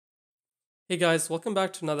Hey guys, welcome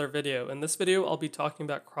back to another video. In this video, I'll be talking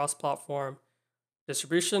about cross-platform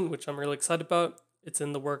distribution, which I'm really excited about. It's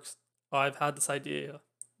in the works. I've had this idea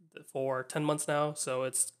for 10 months now, so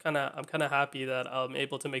I'm kind of happy that I'm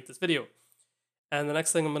able to make this video. And the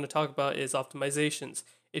next thing I'm going to talk about is optimizations.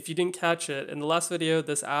 If you didn't catch it, in the last video,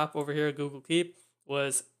 this app over here, Google Keep,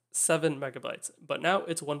 was 7 megabytes, but now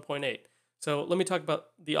it's 1.8. So let me talk about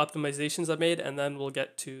the optimizations I made, and then we'll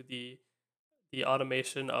get to the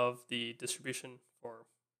automation of the distribution for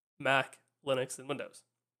Mac, Linux, and Windows.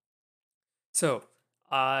 So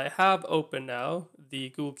I have open now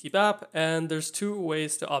the Google Keep app, and there's two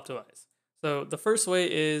ways to optimize. So the first way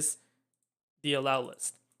is the allow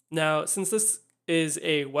list. Now, since this is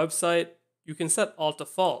a website, you can set all to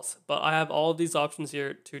false, but I have all of these options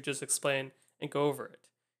here to just explain and go over it.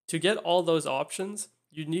 To get all those options,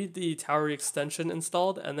 you need the Tauri extension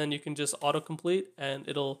installed, and then you can just autocomplete and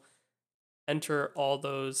it'll enter all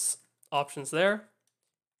those options there.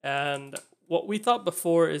 And what we thought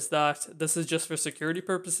before is that this is just for security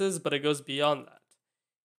purposes, but it goes beyond that.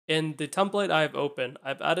 In the template I have open,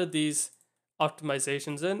 I've added these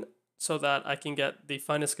optimizations in so that I can get the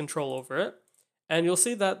finest control over it. And you'll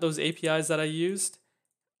see that those APIs that I used,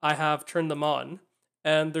 I have turned them on.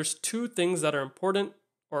 And there's two things that are important,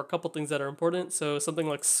 or a couple things that are important. So something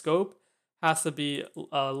like scope has to be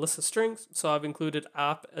a list of strings. So I've included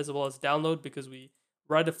app as well as download because we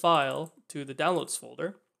write a file to the downloads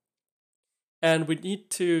folder. And we need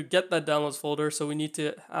to get that downloads folder, so we need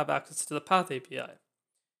to have access to the path API.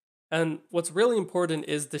 And what's really important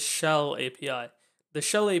is the shell API. The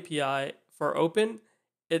shell API for open,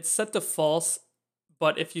 it's set to false,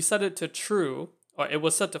 but if you set it to true, or it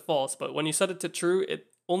was set to false, but when you set it to true, it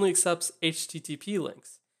only accepts HTTP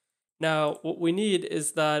links. Now, what we need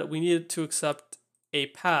is that we need to accept a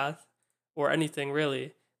path or anything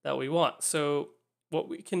really that we want. So what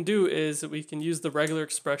we can do is we can use the regular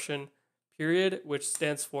expression period, which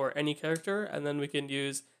stands for any character, and then we can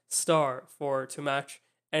use star to match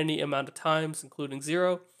any amount of times, including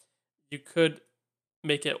 0. You could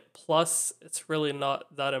make it plus. It's really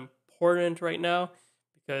not that important right now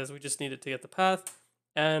because we just needed to get the path.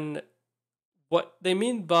 And what they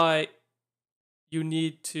mean by you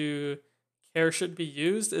need to care should be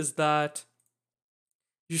used is that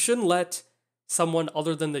you shouldn't let someone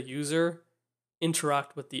other than the user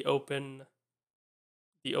interact with the open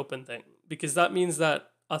thing, because that means that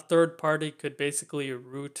a third party could basically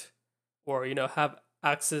root or have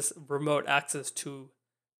remote access to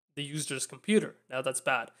the user's computer. Now that's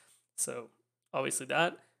bad. So obviously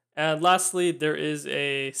that. And lastly, there is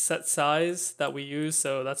a set size that we use,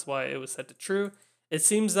 so that's why it was set to true. It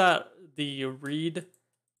seems that the read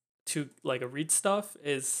stuff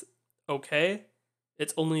is okay.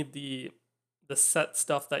 It's only the set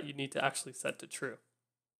stuff that you need to actually set to true.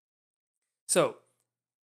 So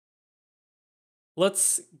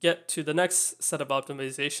let's get to the next set of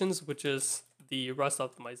optimizations, which is the Rust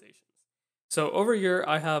optimizations. So over here,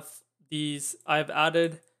 I've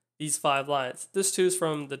added these 5 lines. This too is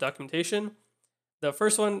from the documentation. The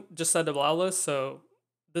first one just said allow list, so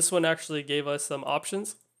this one actually gave us some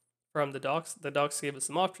options from the docs. The docs gave us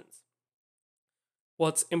some options.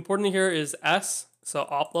 What's important here is S, so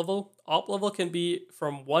op level. Op level can be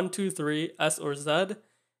from 1, 2, 3, S or Z.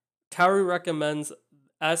 Tauri recommends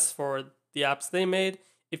S for the apps they made.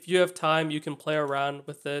 If you have time, you can play around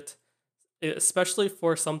with it, especially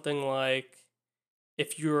for something like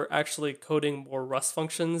if you're actually coding more Rust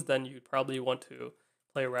functions, then you'd probably want to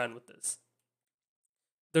play around with this.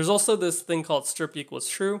 There's also this thing called strip equals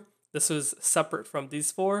true. This was separate from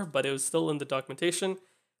these 4, but it was still in the documentation.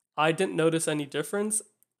 I didn't notice any difference,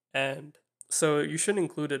 and so you should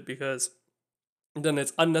include it because then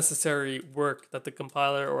it's unnecessary work that the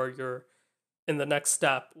compiler or your in the next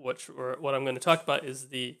step, what I'm going to talk about is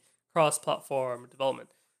the cross-platform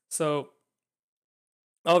development. So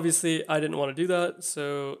obviously I didn't want to do that,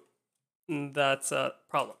 so that's a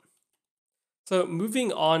problem. So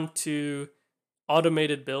moving on to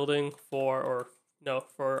automated building for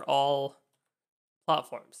all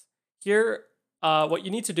platforms. Here, what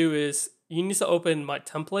you need to do is you need to open my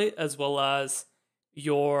template as well as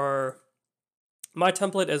your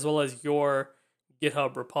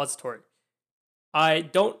GitHub repository. I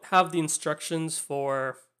don't have the instructions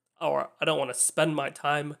or I don't want to spend my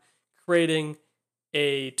time creating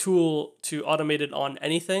a tool to automate it on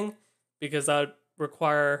anything because that would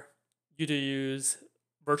require you to use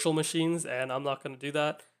virtual machines, and I'm not going to do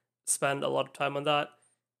that, spend a lot of time on that.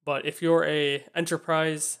 But if you're a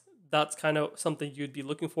enterprise, that's kind of something you'd be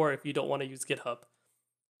looking for if you don't want to use GitHub.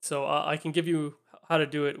 So I can give you how to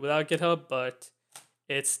do it without GitHub, but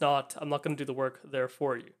I'm not going to do the work there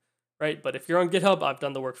for you. right? But if you're on GitHub, I've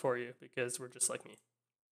done the work for you because we're just like me.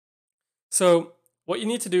 So what you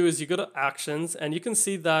need to do is you go to actions, and you can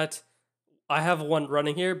see that I have one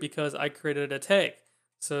running here because I created a tag.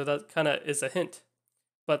 So that kind of is a hint.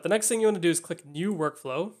 But the next thing you want to do is click new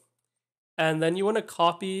workflow, and then you want to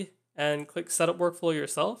copy and click setup workflow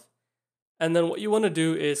yourself. And then what you want to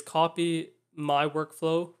do is copy my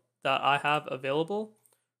workflow that I have available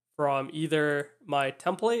from either my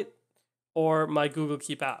template or my Google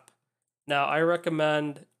Keep app. Now, I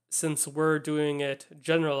recommend, since we're doing it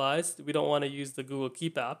generalized, we don't want to use the Google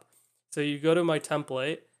Keep app. So you go to my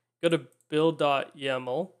template, go to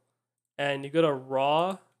build.yaml, and you go to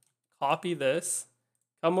raw, copy this,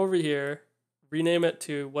 come over here, rename it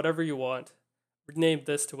to whatever you want, rename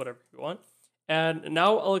this to whatever you want. And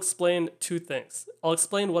now I'll explain two things. I'll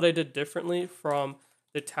explain what I did differently from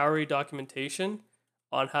the Tauri documentation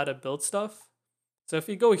on how to build stuff. So if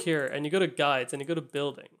you go here and you go to guides and you go to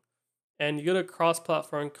building and you go to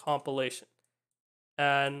cross-platform compilation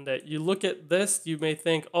and you look at this, you may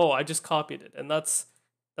think, oh, I just copied it. And that's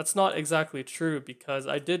not exactly true, because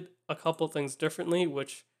I did a couple things differently,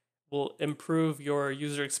 which will improve your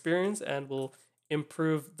user experience and will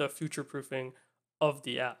improve the future proofing of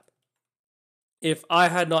the app. If I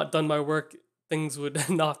had not done my work, things would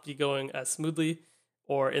not be going as smoothly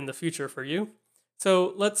or in the future for you.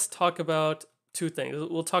 So let's talk about two things.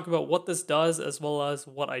 We'll talk about what this does as well as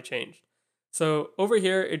what I changed. So over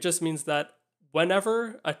here, it just means that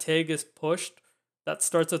whenever a tag is pushed that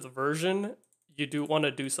starts with a version, you do want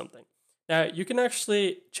to do something. Now, you can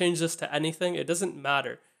actually change this to anything. It doesn't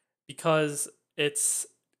matter, because it's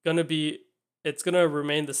going to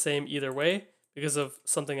remain the same either way because of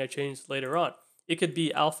something I changed later on. It could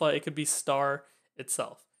be alpha, it could be star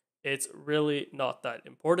itself. It's really not that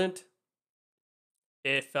important.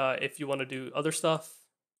 If you want to do other stuff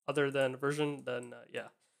other than version, then yeah.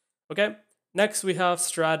 Okay, next we have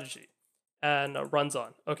strategy and runs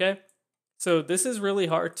on. Okay, so this is really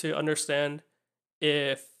hard to understand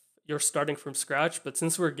if you're starting from scratch, but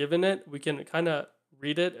since we're given it, we can kind of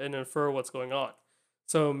read it and infer what's going on.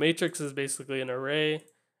 So matrix is basically an array,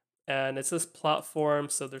 and it's this platform.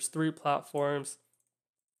 So there's 3 platforms,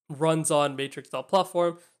 runs on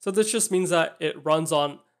matrix.platform. So this just means that it runs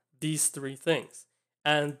on these 3 things.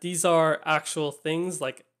 And these are actual things,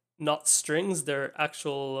 like not strings, they're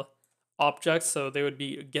actual objects. So they would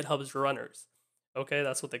be GitHub's runners. Okay,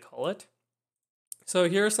 that's what they call it. So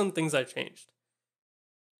here are some things I changed.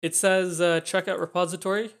 It says checkout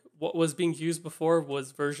repository. What was being used before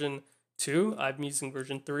was version 2. I'm using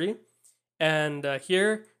version 3. And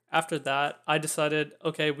here, after that, I decided,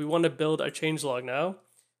 okay, we want to build a changelog now.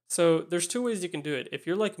 So there's 2 ways you can do it. If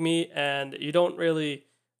you're like me and you don't really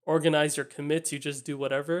organize your commits, you just do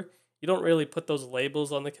whatever. You don't really put those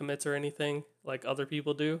labels on the commits or anything like other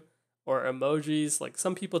people do, or emojis. Like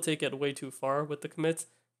some people take it way too far with the commits.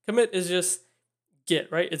 Commit is just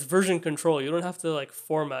Git, right? It's version control. You don't have to like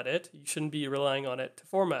format it. You shouldn't be relying on it to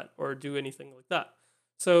format or do anything like that.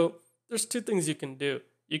 So there's 2 things you can do.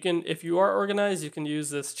 You can, if you are organized, you can use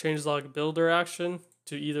this changelog builder action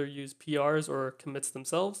to either use PRs or commits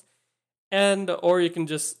themselves, or you can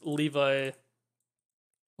just leave a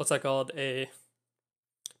a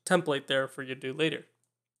template there for you to do later.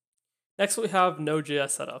 Next, we have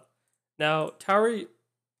Node.js setup. Now, Tauri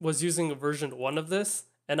was using version 1 of this,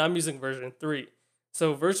 and I'm using version 3.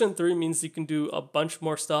 So version 3 means you can do a bunch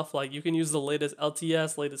more stuff, like you can use the latest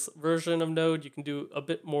LTS, latest version of Node, you can do a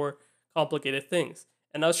bit more complicated things.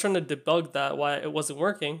 And I was trying to debug that, why it wasn't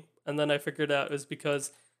working, and then I figured out it was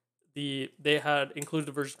because they had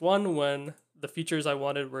included version 1 when the features I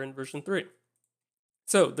wanted were in version 3.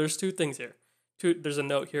 So there's 2 things here. There's a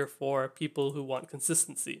note here for people who want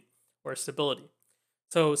consistency or stability.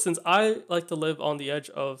 So since I like to live on the edge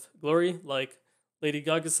of glory, like Lady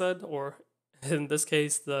Gaga said, or in this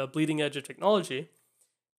case, the bleeding edge of technology,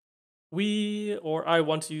 I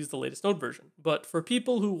want to use the latest Node version. But for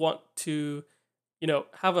people who want to,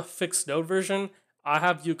 have a fixed Node version, I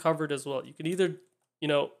have you covered as well. You can either,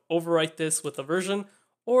 overwrite this with a version,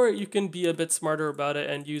 or you can be a bit smarter about it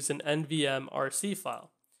and use an nvmrc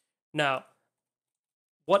file. Now,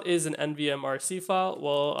 what is an nvmrc file?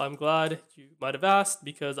 Well, I'm glad you might have asked,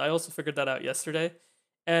 because I also figured that out yesterday.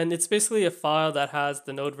 And it's basically a file that has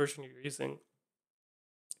the Node version you're using.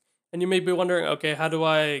 And you may be wondering, okay, how do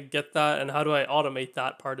I get that and how do I automate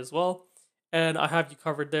that part as well? And I have you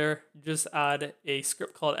covered there. You just add a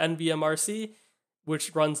script called nvmrc,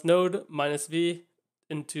 which runs node -v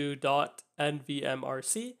into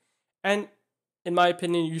 .nvmrc. And in my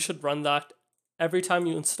opinion, you should run that every time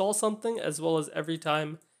you install something, as well as every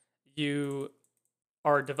time you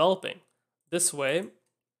are developing. This way,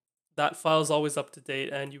 that file is always up to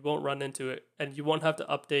date and you won't run into it, and you won't have to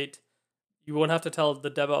update. You won't have to tell the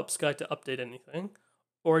DevOps guy to update anything,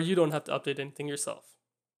 or you don't have to update anything yourself.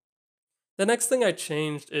 The next thing I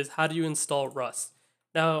changed is how do you install Rust.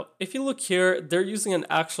 Now, if you look here, they're using an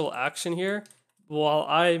actual action here, while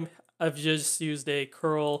I've just used a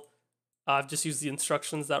curl. I've just used the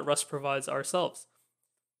instructions that Rust provides ourselves.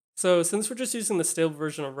 So since we're just using the stable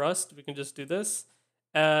version of Rust, we can just do this.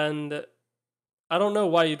 And I don't know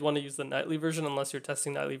why you'd want to use the nightly version unless you're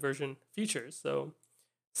testing nightly version features. So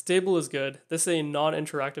stable is good. This is a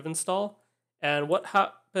non-interactive install. And what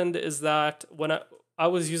happened is that when I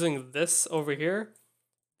was using this over here,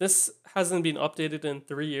 this hasn't been updated in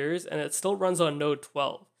 3 years and it still runs on node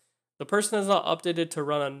 12. The person has not updated to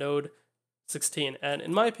run on node 16. And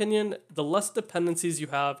in my opinion, the less dependencies you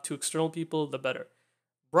have to external people, the better.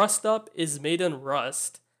 Rust up is made in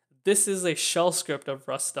Rust. This is a shell script of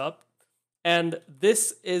Rust up. And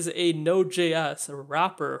this is a Node.js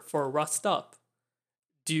wrapper for Rust up.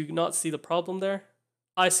 Do you not see the problem there?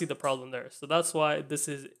 I see the problem there. So that's why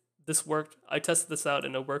this worked. I tested this out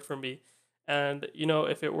and it worked for me. And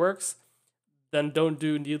if it works, then don't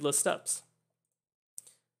do needless steps.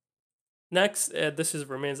 Next, this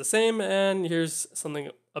remains the same, and here's something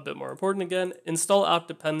a bit more important again. Install app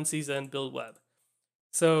dependencies and build web.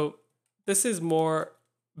 So this is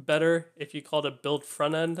better if you call it build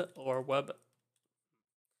front end or web.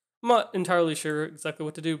 I'm not entirely sure exactly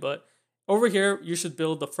what to do, but over here, you should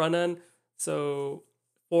build the front end. So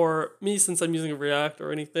for me, since I'm using React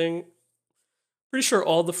or anything, pretty sure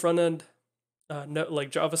all the front end, like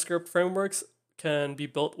JavaScript frameworks, can be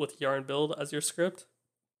built with yarn build as your script.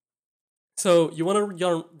 So you want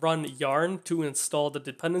to run yarn to install the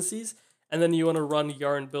dependencies, and then you want to run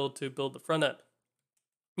yarn build to build the front end.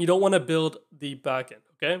 You don't want to build the backend,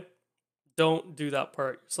 okay? Don't do that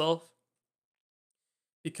part yourself,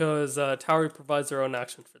 because Tauri provides their own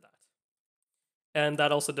action for that. And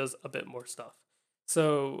that also does a bit more stuff.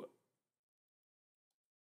 So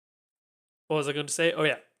what was I going to say? Oh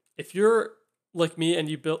yeah, if you're like me and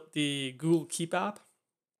you built the Google Keep app,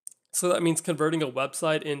 so that means converting a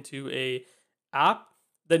website into a app,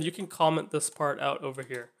 then you can comment this part out over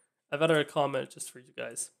here. I've added a comment just for you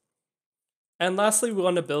guys. And lastly, we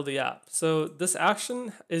want to build the app. So this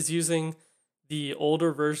action is using the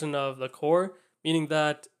older version of the core, meaning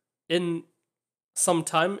that in some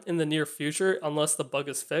time in the near future, unless the bug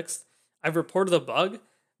is fixed, I've reported the bug,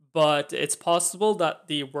 but it's possible that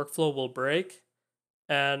the workflow will break,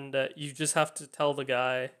 and you just have to tell the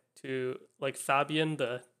guy to, like Fabian,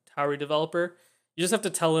 the Tauri developer, you just have to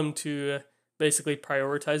tell him to basically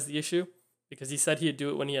prioritize the issue, because he said he'd do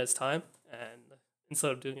it when he has time, and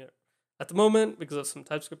instead of doing it at the moment because of some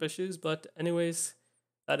TypeScript issues. But anyways,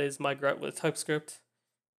 that is my gripe with TypeScript.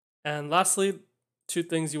 And lastly, 2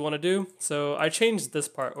 things you want to do. So I changed this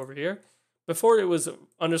part over here. Before it was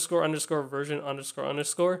 __ version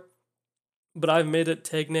 __, but I've made it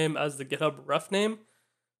tag name as the GitHub ref name,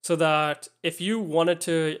 so that if you wanted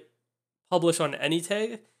to publish on any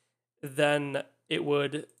tag, then it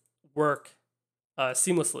would work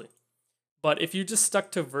seamlessly. But if you just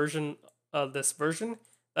stuck to this version,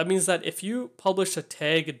 that means that if you publish a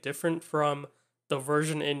tag different from the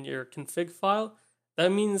version in your config file,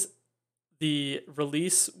 that means the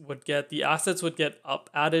assets would get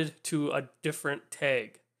added to a different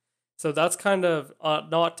tag. So that's kind of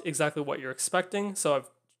not exactly what you're expecting. So I've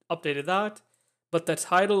updated that, but the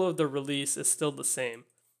title of the release is still the same.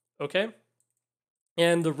 Okay.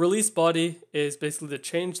 And the release body is basically the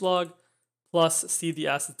changelog plus see the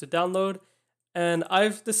asset to download. And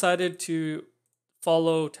I've decided to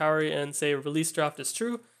follow Tauri and say release draft is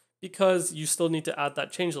true, because you still need to add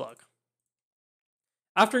that changelog.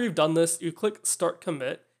 After you've done this, you click start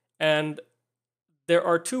commit, and there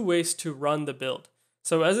are 2 ways to run the build.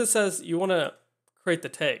 So as it says, you want to create the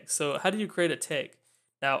tag. So how do you create a tag?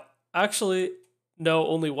 Now, actually, no,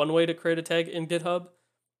 only one way to create a tag in GitHub,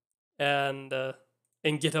 and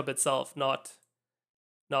in GitHub itself, not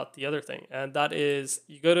the other thing. And that is,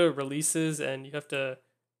 you go to releases and you have to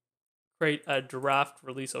create a draft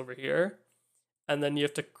release over here. And then you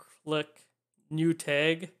have to click new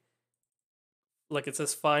tag. Like it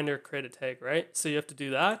says find or create a tag, right? So you have to do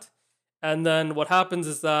that. And then what happens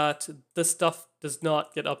is that this stuff does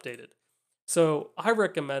not get updated. So I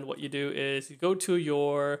recommend what you do is you go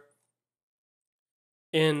to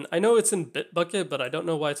I know it's in Bitbucket, but I don't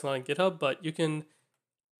know why it's not in GitHub, but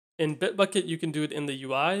in Bitbucket, you can do it in the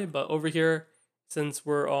UI, but over here, since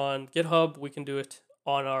we're on GitHub, we can do it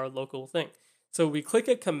on our local thing. So we click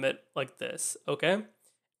a commit like this, okay?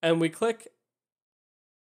 And we click,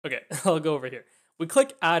 okay, I'll go over here. We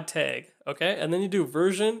click add tag, okay? And then you do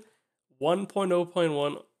version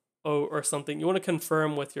 1.0.10 or something, you want to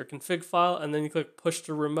confirm with your config file, and then you click push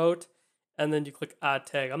to remote, and then you click add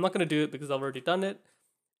tag. I'm not going to do it because I've already done it.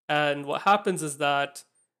 And what happens is that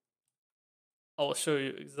I'll show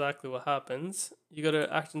you exactly what happens. You go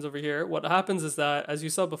to actions over here. What happens is that, as you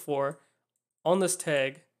saw before, on this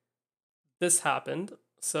tag, this happened.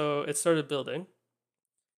 So it started building.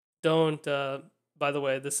 Don't, by the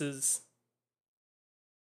way, this is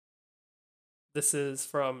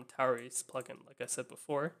from Tauri's plugin, like I said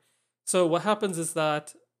before. So what happens is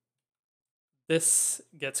that this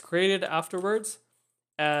gets created afterwards,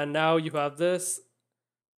 and now you have this.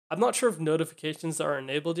 I'm not sure if notifications are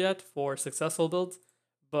enabled yet for successful builds,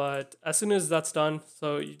 but as soon as that's done,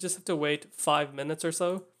 so you just have to wait 5 minutes or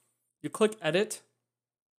so. You click edit,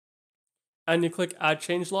 and you click add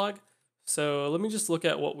changelog. So let me just look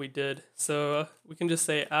at what we did. So we can just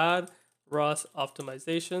say add ROS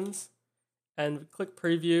optimizations, and we click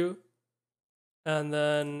preview, and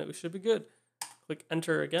then we should be good. Click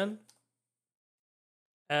enter again,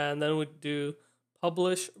 and then we do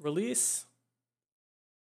publish release.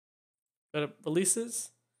 Go to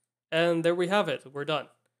releases, and there we have it. We're done.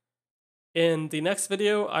 In the next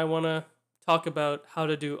video, I want to talk about how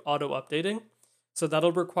to do auto updating. So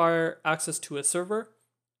that'll require access to a server,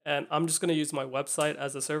 and I'm just going to use my website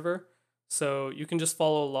as a server. So you can just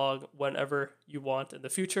follow along whenever you want in the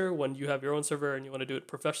future when you have your own server and you want to do it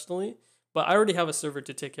professionally. But I already have a server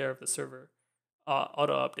to take care of the server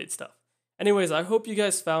auto update stuff. Anyways, I hope you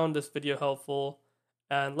guys found this video helpful,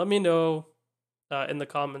 and let me know in the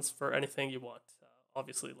comments for anything you want,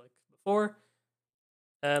 obviously like before,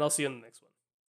 and I'll see you in the next one.